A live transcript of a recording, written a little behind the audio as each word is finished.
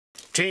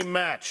Team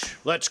match,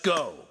 let's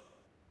go.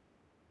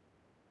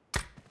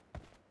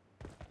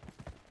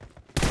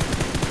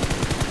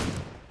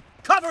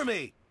 Cover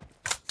me!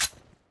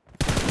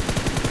 The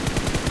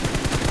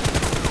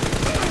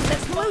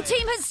blue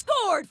team has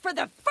scored for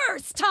the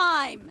first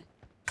time!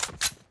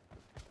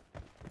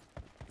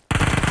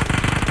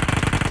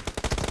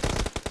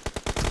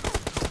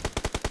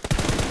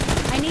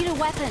 I need a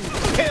weapon.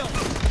 Kill!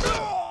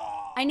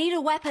 I need a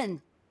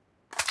weapon.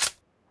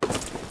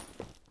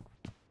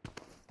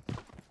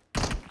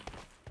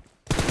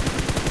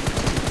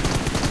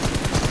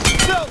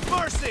 No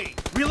mercy!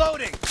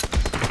 Reloading!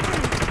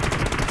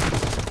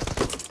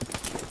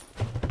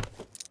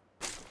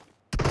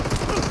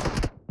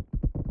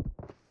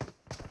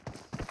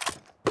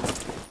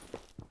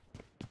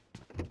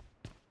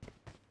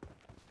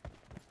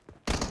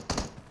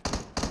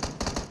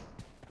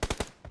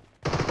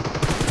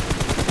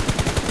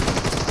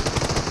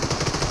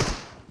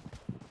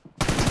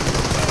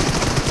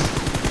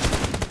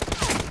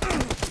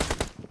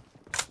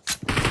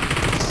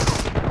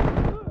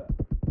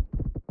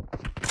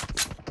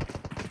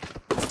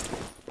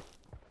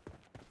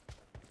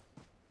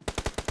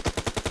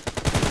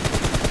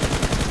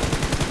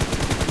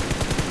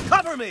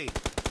 Cover me!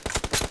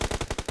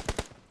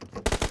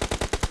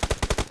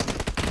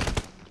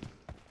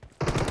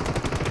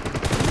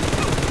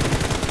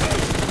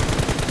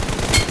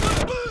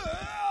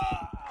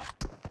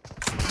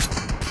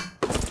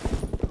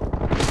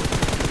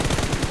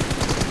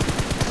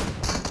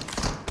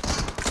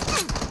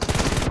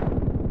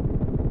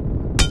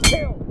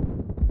 Kill!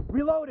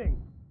 Reloading!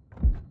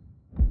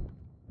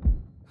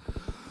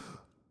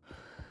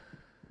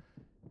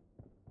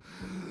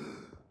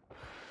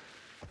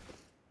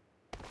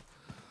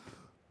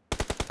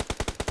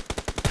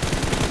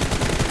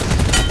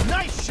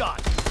 Nice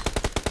shot!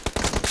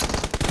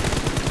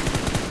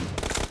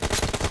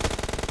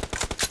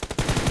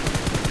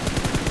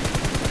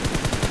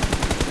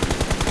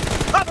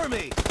 Cover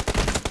me!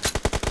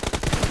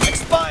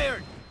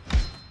 Expired!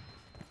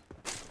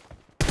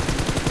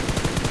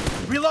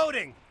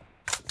 Reloading!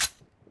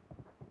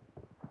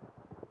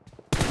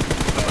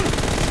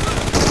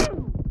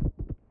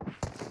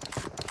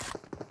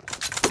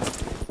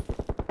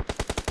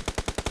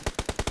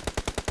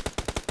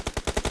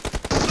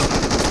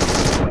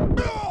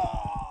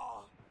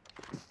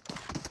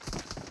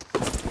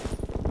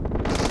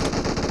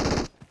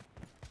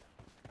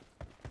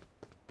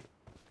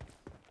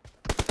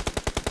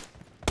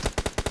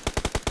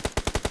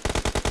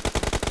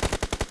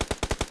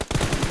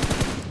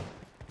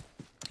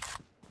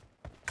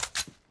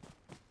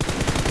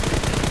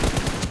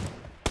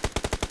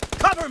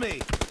 Cover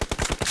me!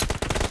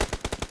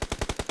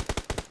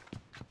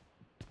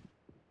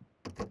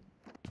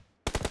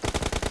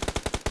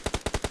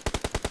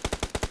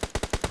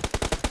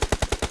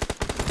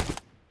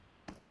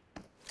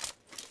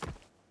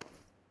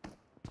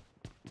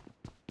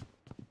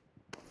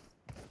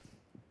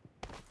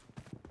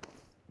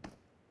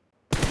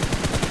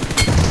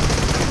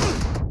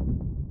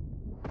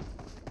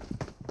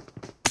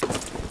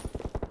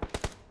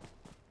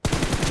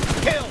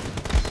 Kill!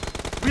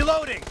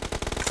 Reloading!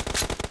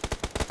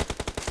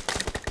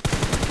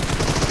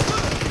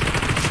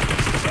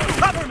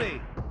 Cover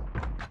me!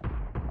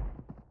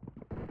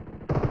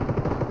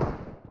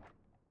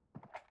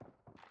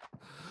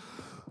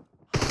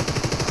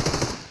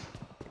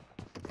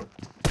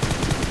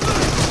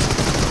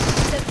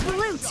 The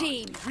blue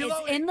team is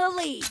in the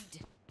lead.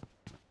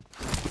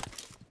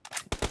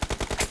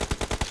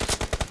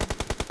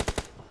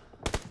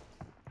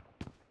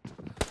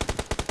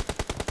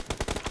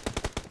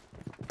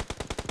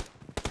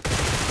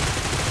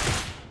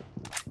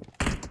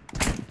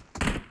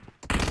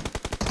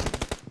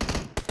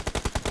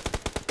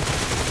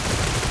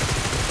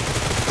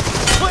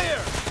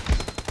 Clear!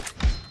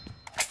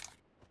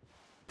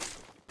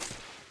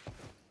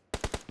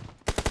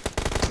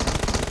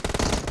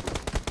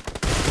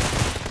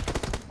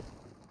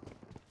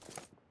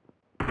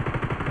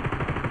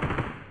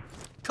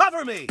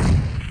 Cover me!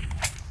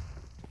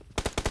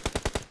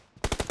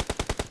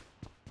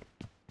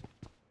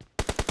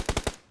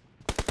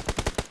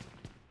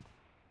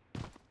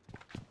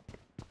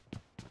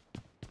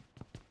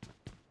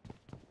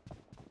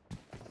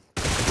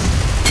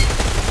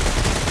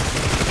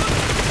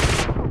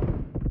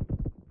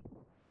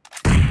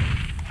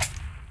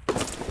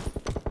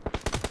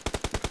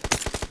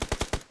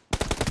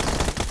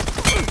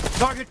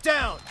 Target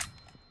down!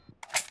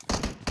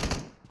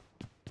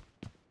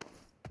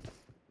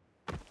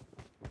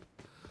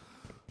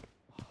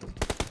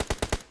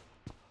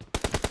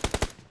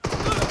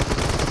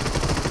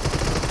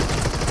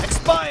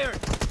 Expired!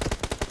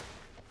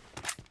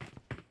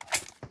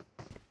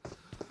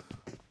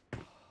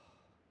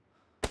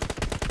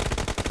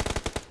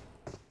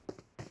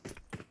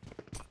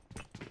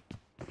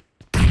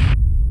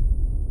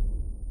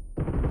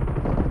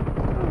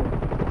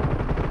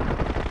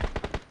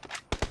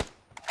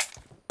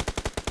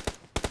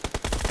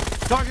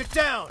 Target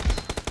down!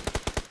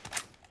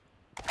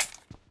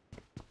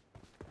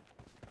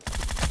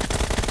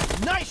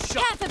 Nice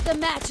shot! Half of the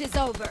match is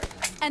over.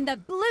 And the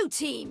blue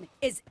team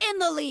is in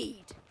the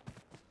lead.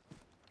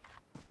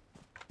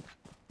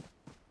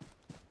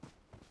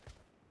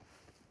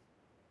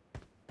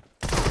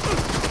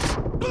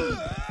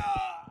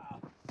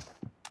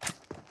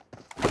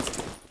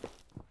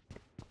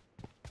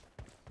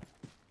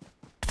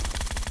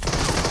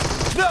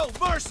 No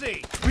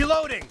mercy!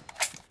 Reloading!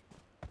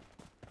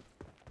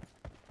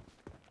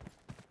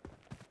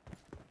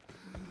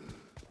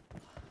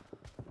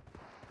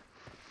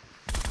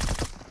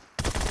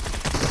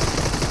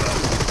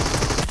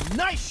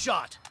 Nice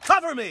shot!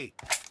 Cover me!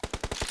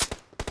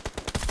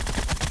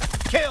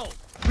 Kill!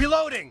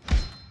 Reloading!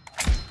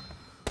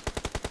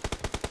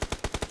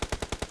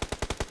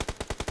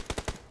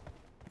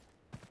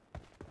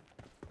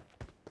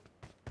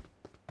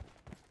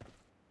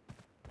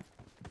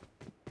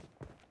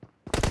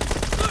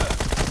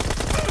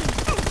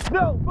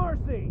 No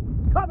mercy!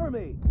 Cover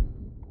me!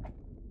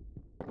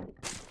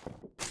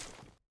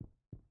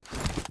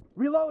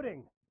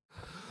 Reloading!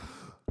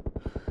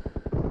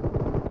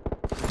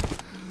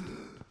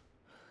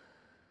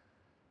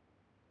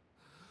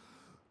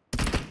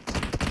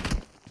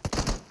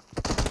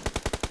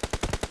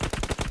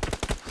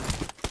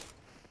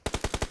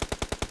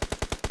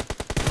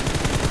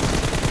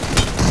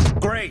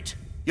 Great!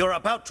 You're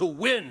about to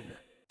win!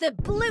 The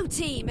blue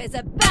team is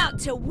about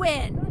to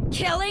win.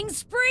 Killing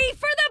spree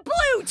for the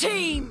blue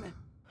team!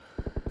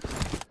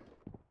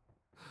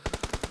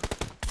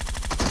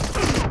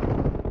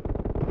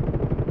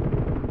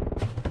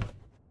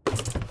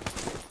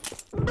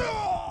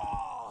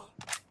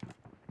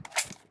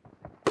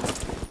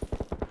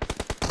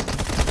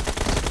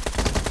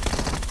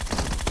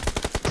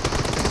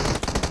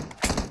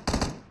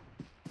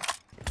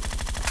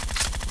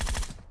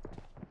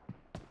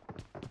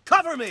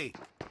 Cover me!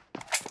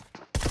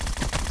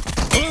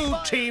 Blue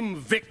team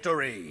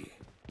victory!